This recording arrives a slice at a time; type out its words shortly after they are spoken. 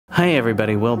Hi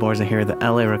everybody, Will Borza here, the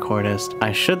LA Recordist.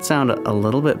 I should sound a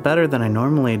little bit better than I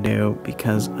normally do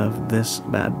because of this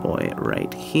bad boy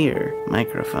right here.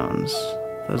 Microphones.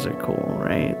 Those are cool,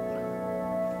 right?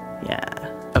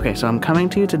 Yeah. Okay, so I'm coming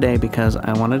to you today because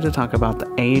I wanted to talk about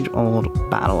the age-old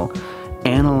battle.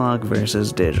 Analog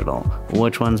versus digital.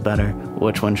 Which one's better?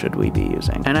 Which one should we be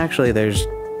using? And actually there's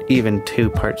even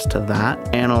two parts to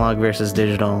that. Analog versus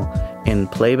digital in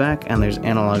playback, and there's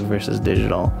analog versus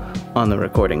digital on the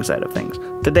recording side of things.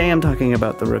 Today I'm talking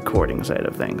about the recording side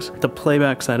of things. The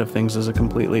playback side of things is a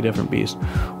completely different beast.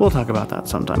 We'll talk about that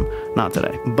sometime, not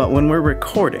today. But when we're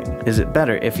recording, is it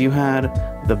better if you had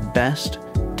the best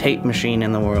tape machine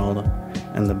in the world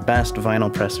and the best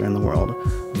vinyl presser in the world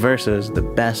versus the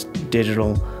best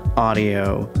digital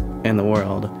audio in the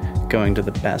world going to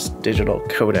the best digital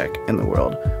codec in the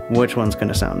world? Which one's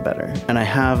gonna sound better? And I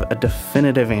have a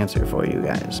definitive answer for you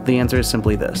guys. The answer is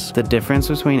simply this. The difference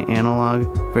between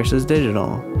analog versus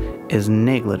digital is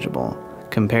negligible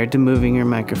compared to moving your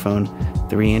microphone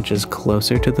 3 inches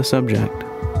closer to the subject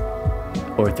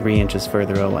or 3 inches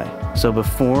further away. So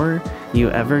before you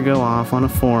ever go off on a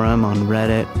forum on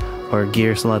Reddit or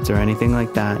Gear Sluts or anything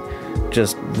like that,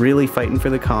 just really fighting for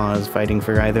the cause, fighting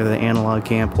for either the analog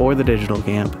camp or the digital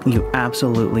camp, you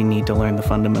absolutely need to learn the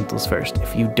fundamentals first.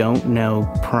 If you don't know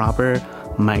proper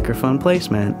microphone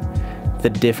placement, the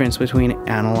difference between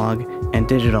analog and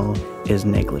digital is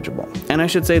negligible. And I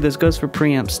should say this goes for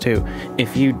preamps too.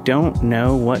 If you don't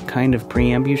know what kind of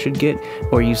preamp you should get,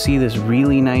 or you see this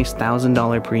really nice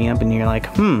 $1,000 preamp and you're like,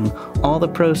 all the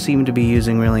pros seem to be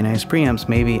using really nice preamps,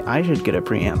 maybe I should get a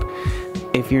preamp.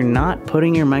 If you're not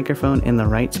putting your microphone in the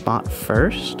right spot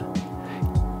first,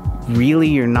 really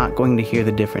you're not going to hear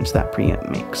the difference that preamp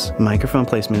makes. Microphone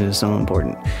placement is so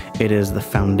important. It is the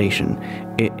foundation.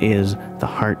 It is the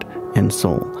heart and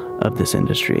soul of this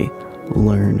industry.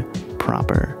 Learn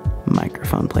proper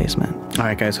microphone placement. All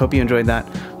right, guys, hope you enjoyed that.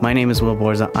 My name is Will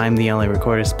Borza. I'm the LA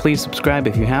Recordist. Please subscribe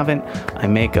if you haven't. I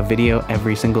make a video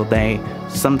every single day.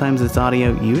 Sometimes it's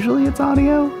audio. Usually it's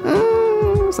audio.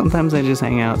 Sometimes I just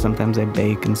hang out. Sometimes I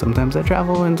bake, and sometimes I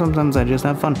travel, and sometimes I just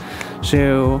have fun.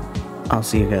 So I'll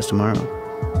see you guys tomorrow.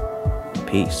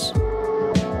 Peace.